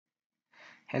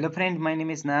Hello friend, my name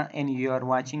is Na and you are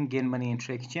watching Gain Money and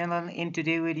Trick channel. In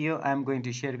today's video, I'm going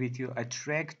to share with you a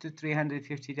trick to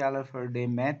 $350 per day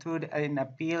method in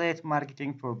affiliate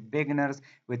marketing for beginners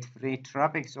with free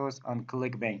traffic source on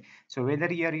ClickBank. So whether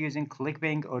you are using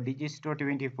ClickBank or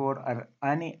Digistore24 or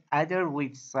any other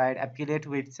website, affiliate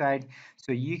website,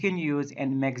 so you can use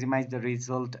and maximize the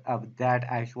result of that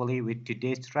actually with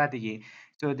today's strategy.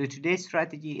 So the today's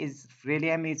strategy is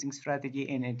really amazing strategy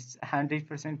and it's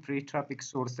 100% free traffic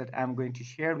source that I'm going to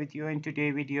share with you in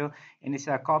today's video, and it's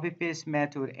a copy paste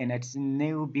method and it's a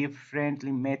newbie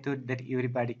friendly method that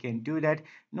everybody can do that.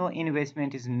 No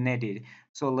investment is needed.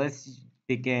 So let's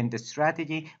begin the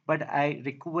strategy, but I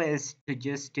request to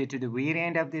just stay to the very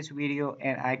end of this video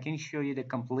and I can show you the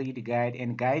complete guide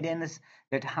and guidance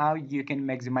that how you can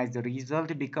maximize the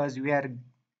result, because we are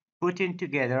putting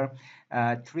together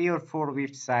 3 or 4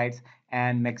 websites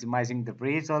and maximizing the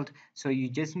result. So you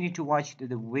just need to watch to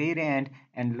the very end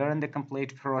and learn the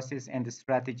complete process and the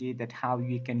strategy that how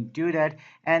you can do that,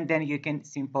 and then you can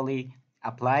simply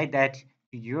apply that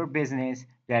to your business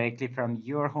directly from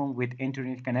your home with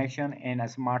internet connection and a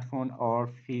smartphone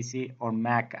or PC or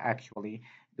Mac actually,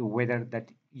 the weather that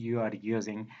you are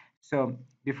using. So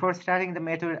before starting the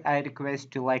method, I request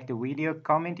to like the video,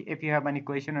 comment if you have any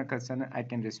question or concern, I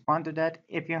can respond to that.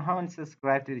 If you haven't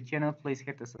subscribed to the channel, please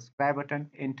hit the subscribe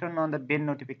button and turn on the bell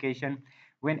notification.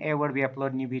 Whenever we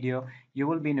upload new video, you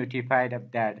will be notified of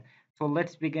that. So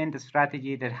let's begin the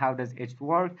strategy that how does it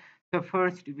work. So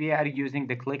first we are using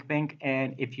the ClickBank,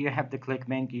 and if you have the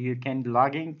ClickBank, you can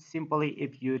log in simply.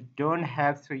 If you don't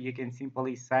have, so you can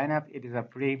simply sign up. It is a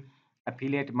free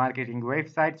affiliate marketing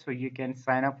website, so you can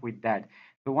sign up with that.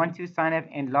 So once you sign up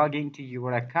and log into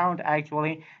your account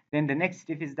actually, then the next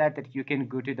step is that you can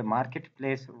go to the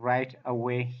marketplace right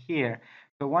away here.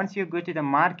 So once you go to the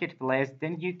marketplace,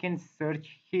 then you can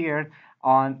search here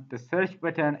on the search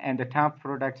button and the top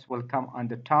products will come on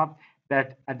the top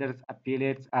that other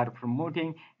affiliates are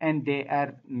promoting, and they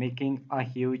are making a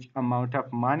huge amount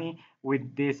of money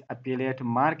with this affiliate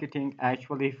marketing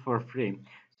actually for free.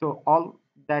 So all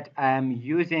that I am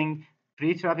using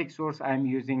free traffic source I'm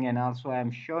using, and also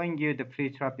I'm showing you the free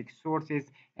traffic sources,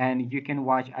 and you can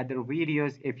watch other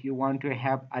videos if you want to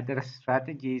have other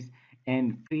strategies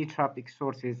and free traffic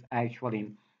sources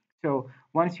actually. So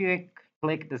once you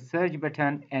click the search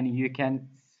button and you can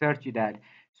search that,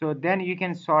 so then you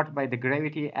can sort by the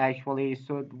gravity actually.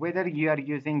 So whether you are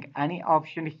using any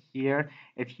option here,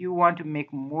 if you want to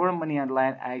make more money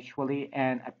online actually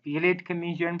and affiliate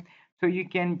commission, so you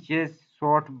can just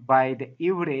sort by the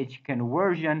average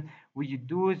conversion, which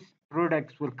those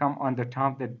products will come on the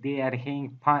top that they are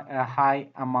paying a high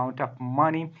amount of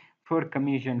money for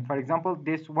commission. For example,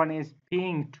 this one is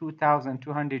paying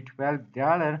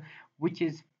 $2,212, which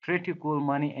is pretty cool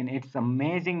money and it's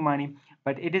amazing money,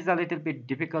 but it is a little bit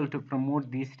difficult to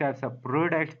promote these types of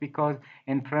products because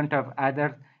in front of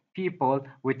other people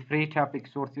with free traffic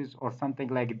sources or something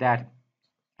like that.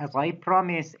 As I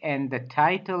promised in the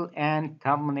title and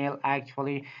thumbnail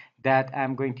actually, that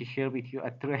I'm going to share with you a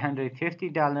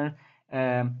 $350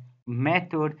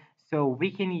 method. So we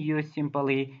can use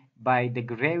simply by the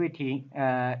gravity,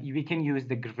 we can use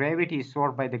the gravity,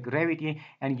 sort by the gravity,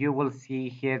 and you will see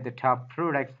here the top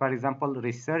products. For example,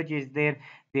 research is there,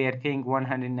 they are paying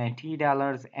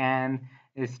 $190, and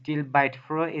Still Bite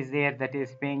Pro is there, that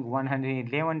is paying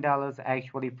 $111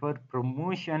 actually for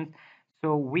promotion.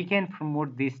 So we can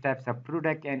promote these types of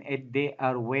product, and they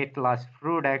are weight loss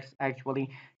products actually.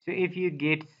 So if you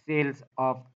get sales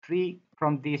of 3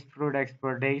 from these products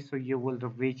per day, so you will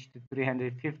reach to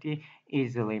 350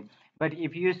 easily. But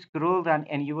if you scroll down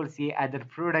and you will see other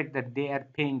product that they are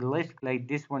paying less, like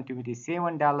this one,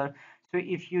 $27. So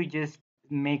if you just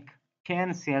make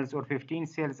 10 sales or 15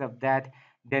 sales of that,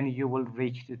 then you will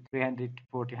reach to 300 to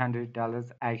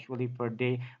 $400 actually per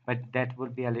day, but that will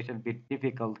be a little bit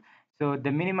difficult. So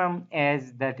the minimum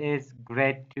is that is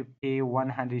great to pay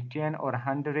 110 or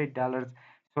 $100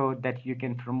 so that you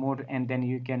can promote, and then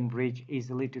you can reach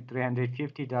easily to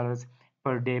 $350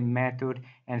 per day method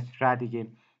and strategy.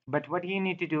 But what you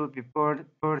need to do before,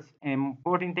 first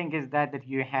important thing is that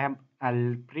you have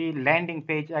a pre-landing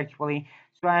page actually.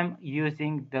 So I'm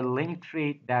using the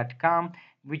linktree.com,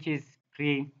 which is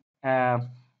pre uh,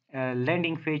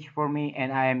 landing page for me,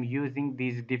 and I am using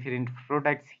these different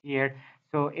products here.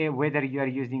 So whether you are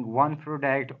using one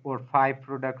product or 5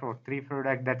 product or 3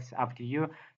 product, that's up to you.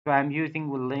 So I'm using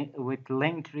with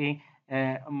Linktree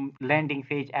landing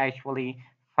page actually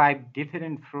 5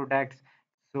 different products.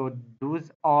 So those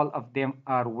all of them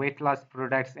are weight loss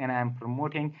products and I'm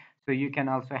promoting. So you can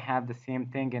also have the same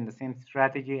thing and the same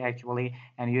strategy actually,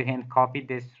 and you can copy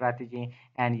this strategy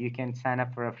and you can sign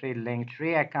up for a free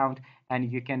Linktree account,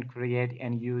 and you can create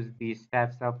and use these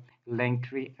steps of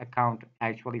Linktree account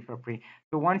actually for free.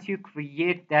 So once you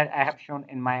create that, I have shown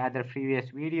in my other previous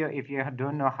video. If you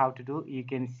don't know how to do, you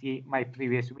can see my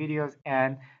previous videos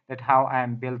and that how I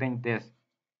am building this.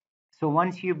 So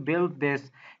once you build this,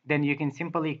 then you can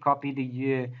simply copy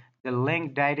the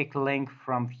link, direct link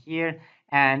from here,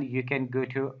 and you can go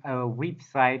to a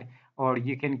website, or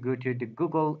you can go to the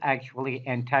Google actually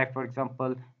and type, for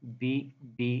example,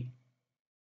 bb.com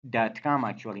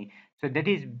actually. So that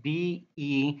is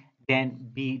BE,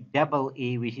 then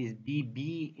BEE, which is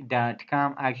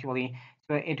bb.com actually.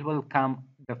 So it will come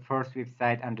the first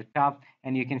website on the top,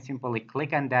 and you can simply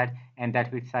click on that, and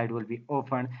that website will be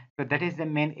open. So that is the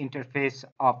main interface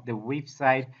of the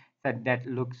website, that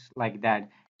looks like that.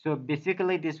 So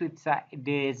basically, this website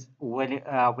is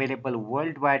available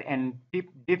worldwide, and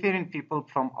different people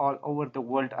from all over the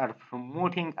world are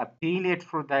promoting affiliate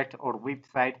product or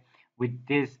website with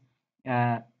this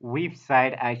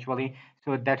website actually.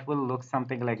 So that will look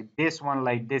something like this one.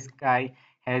 Like this guy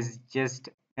has just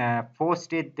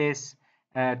posted this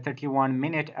 31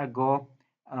 minutes ago.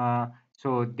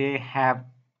 So they have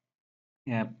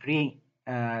pre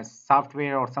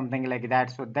software or something like that.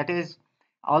 So that is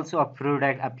also a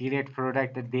product, affiliate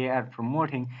product that they are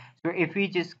promoting. So if we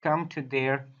just come to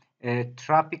their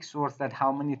traffic source, that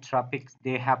how many traffics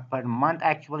they have per month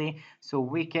actually, so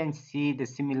we can see the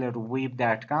similar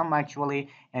web.com actually,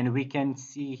 and we can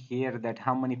see here that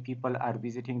how many people are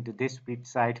visiting to this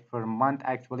website per month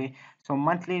actually. So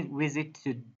monthly visit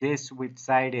to this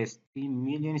website is 3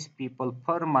 million people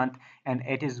per month, and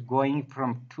it is going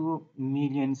from 2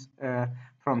 millions,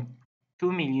 from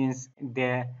 2 millions,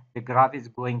 the graph is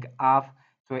going up.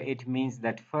 So it means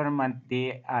that per month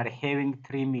they are having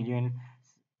 3 million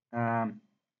um,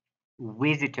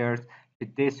 visitors to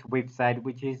this website,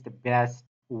 which is the best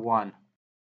one.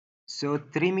 So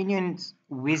 3 million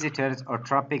visitors or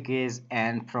traffic is,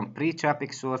 and from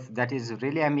pre-traffic source, that is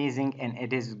really amazing, and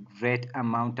it is great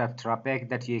amount of traffic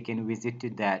that you can visit to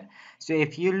that. So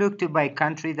if you look to by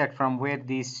country, that from where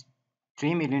these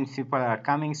 3 million people are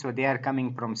coming, so they are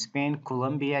coming from Spain,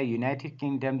 Colombia, United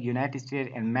Kingdom, United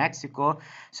States, and Mexico.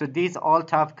 So these all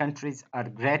top countries are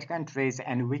great countries,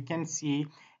 and we can see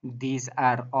these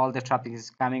are all the traffic is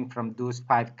coming from those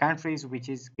 5 countries, which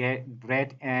is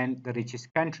great and the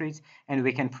richest countries, and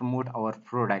we can promote our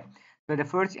product. So the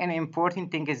first and important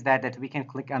thing is that we can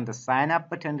click on the sign up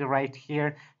button right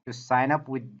here to sign up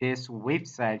with this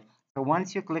website. So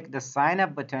once you click the sign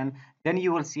up button, then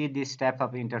you will see this type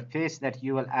of interface, that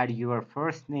you will add your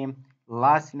first name,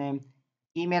 last name,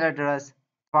 email address,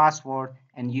 password,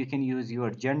 and you can use your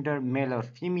gender, male or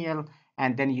female,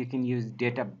 and then you can use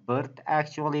date of birth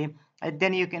actually, and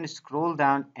then you can scroll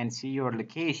down and see your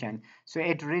location. So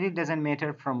it really doesn't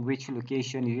matter from which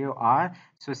location you are,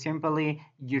 so simply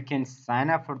you can sign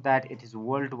up for that. It is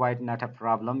worldwide, not a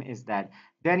problem is that.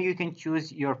 Then you can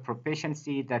choose your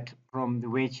proficiency, that from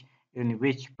which, in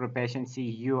which proficiency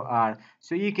you are.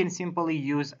 So you can simply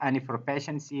use any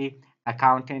proficiency: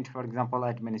 accountant, for example,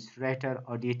 administrator,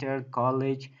 auditor,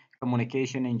 college,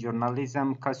 communication and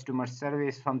journalism, customer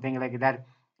service, something like that.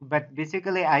 But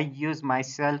basically, I use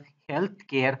myself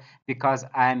healthcare, because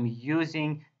I'm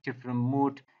using to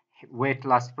promote weight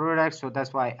loss products. So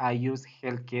that's why I use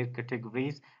healthcare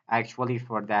categories actually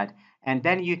for that. And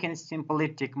then you can simply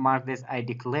tick mark this: I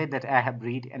declare that I have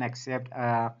read and accept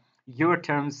your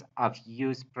terms of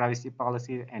use, privacy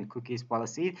policy, and cookies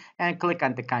policy, and click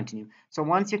on the continue. So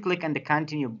once you click on the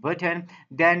continue button,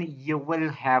 then you will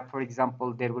have, for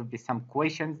example, there will be some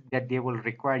questions that they will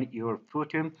require your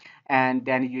photo, and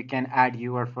then you can add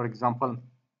your, for example,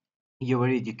 your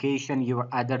education, your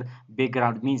other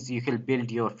background, means you can build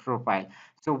your profile.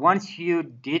 So once you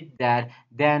did that,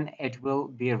 then it will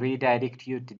be redirect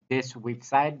you to this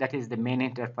website, that is the main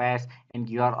interface, and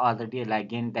you are already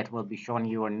login. That will be shown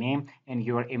your name, and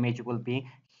your image will be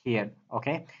here.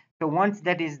 Okay, so once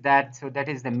that is that, so that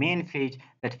is the main page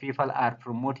that people are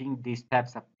promoting these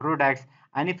types of products.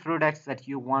 Any products that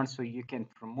you want, so you can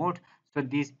promote. So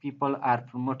these people are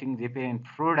promoting different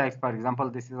products. For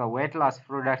example, this is a weight loss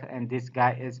product, and this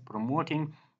guy is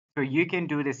promoting. So you can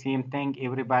do the same thing.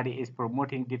 Everybody is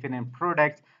promoting different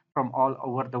products from all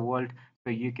over the world, so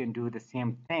you can do the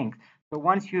same thing. So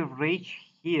once you reach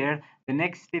here, the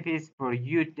next step is for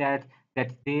you that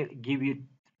they give you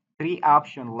 3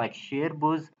 options, like share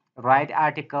boost, write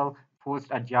article, post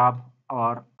a job,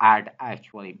 or ad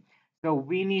actually. So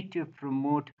we need to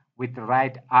promote with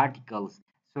write articles,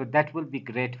 so that will be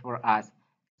great for us.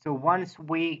 So once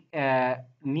we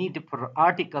need for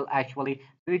article actually,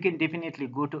 so you can definitely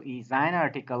go to 𝐂𝐸𝐳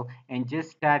article and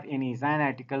just type in 𝐂𝐸𝐳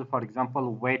article, for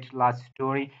example, weight loss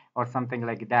story or something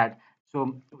like that.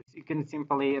 So you can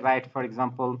simply write, for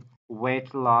example,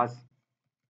 weight loss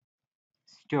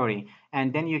story,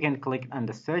 and then you can click on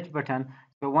the search button.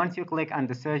 So once you click on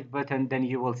the search button, then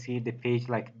you will see the page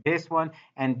like this one,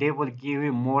 and they will give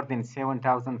you more than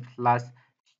 7,000 plus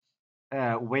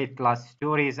weight loss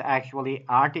stories, actually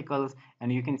articles,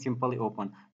 and you can simply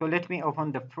open. So let me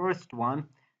open the first one.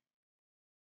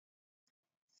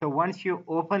 So once you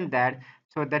open that,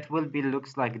 so that will be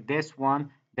looks like this one,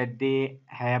 that they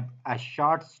have a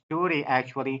short story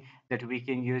actually that we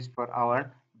can use for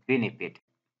our benefit.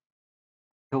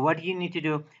 So what you need to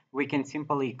do, we can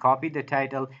simply copy the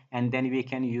title, and then we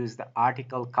can use the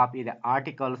article, copy the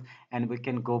articles, and we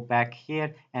can go back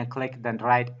here and click the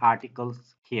write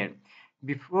articles here.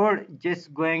 Before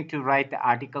just going to write the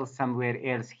article somewhere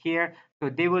else here, so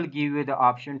they will give you the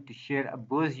option to share a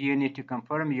boost. You need to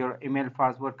confirm your email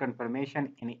password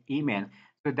confirmation in email.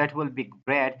 So that will be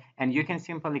great, and you can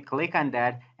simply click on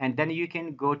that, and then you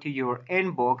can go to your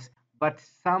inbox, but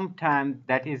sometimes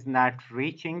that is not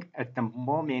reaching at the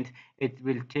moment. It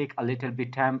will take a little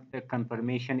bit time, a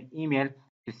confirmation email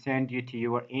to send you to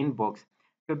your inbox.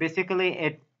 So basically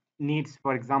it needs,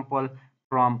 for example,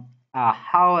 from an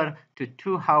hour to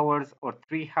 2 hours or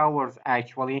 3 hours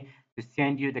actually to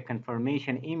send you the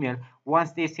confirmation email.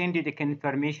 Once they send you the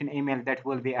confirmation email, that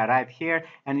will be arrive here,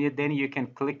 and then you can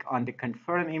click on the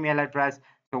confirm email address.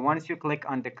 So once you click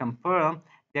on the confirm,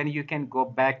 then you can go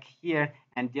back here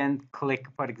and then click,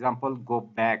 for example, go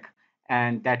back,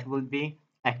 and that will be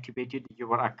activated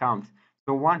your account.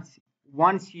 So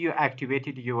once you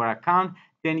activated your account,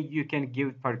 then you can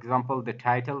give, for example, the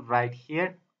title right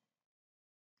here.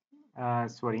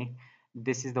 Sorry,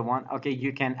 this is the one. Okay,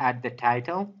 you can add the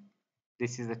title.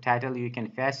 This is the title, you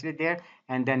can paste it there,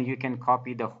 and then you can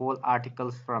copy the whole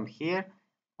articles from here.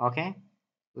 Okay,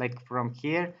 like from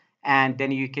here, and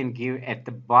then you can give at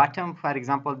the bottom, for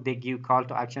example, they give call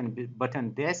to action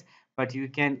button this, but you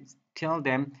can tell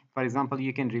them, for example,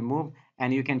 you can remove,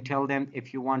 and you can tell them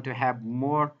if you want to have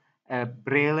more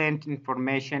brilliant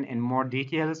information and more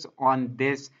details on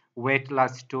this weight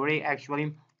loss story,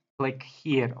 actually click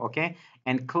here. Okay,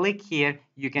 and click here,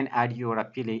 you can add your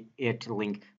affiliate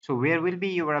link. So where will be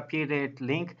your affiliate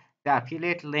link? The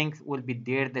affiliate link will be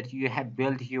there that you have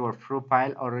built your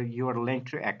profile or your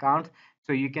Linktree account.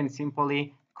 So you can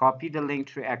simply copy the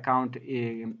Linktree account,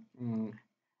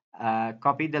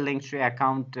 copy the Linktree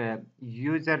account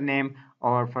username,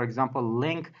 or for example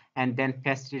link, and then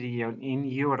paste it in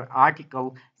your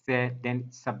article. Then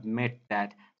submit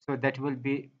that. So that will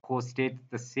be posted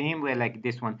the same way like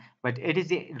this one. But it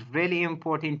is really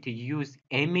important to use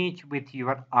image with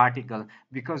your article,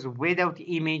 because without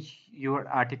image your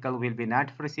article will be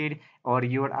not proceed, or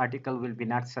your article will be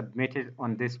not submitted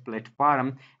on this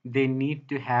platform. They need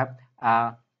to have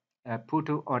a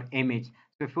photo or image.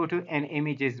 So photo and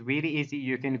image is very easy.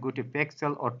 You can go to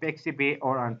Pixel or Pixabay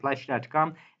or on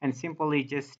flash.com and simply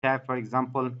just type, for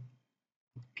example,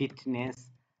 fitness.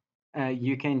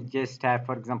 You can just type,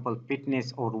 for example,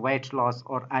 fitness or weight loss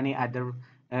or any other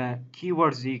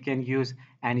keywords you can use,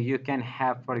 and you can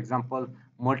have, for example,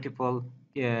 multiple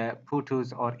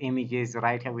photos or images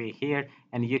right away here,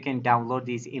 and you can download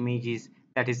these images.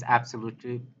 That is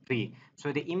absolutely free.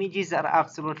 So the images are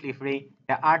absolutely free,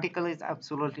 the article is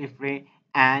absolutely free,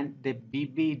 and the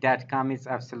bb.com is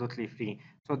absolutely free.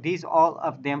 So these all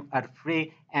of them are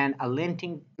free, and a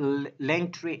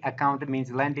Linktree account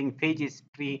means landing page is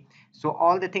free. So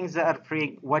all the things that are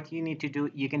free, what you need to do,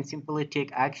 you can simply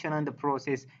take action on the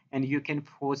process, and you can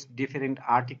post different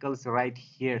articles right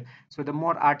here. So the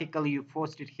more article you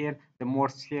post it here, the more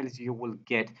sales you will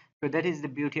get. So that is the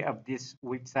beauty of this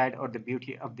website, or the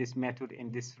beauty of this method in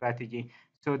this strategy.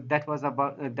 So that was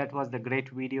the great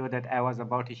video that I was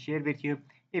about to share with you.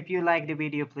 If you like the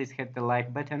video, please hit the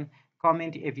like button.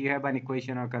 Comment if you have any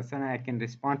question or concern. I can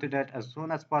respond to that as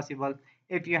soon as possible.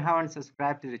 If you haven't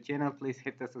subscribed to the channel, please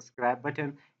hit the subscribe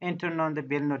button and turn on the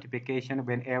bell notification.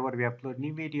 Whenever we upload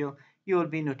new video, you will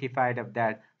be notified of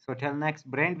that. So till next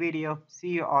brand video, see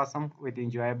you awesome with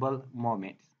enjoyable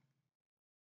moments.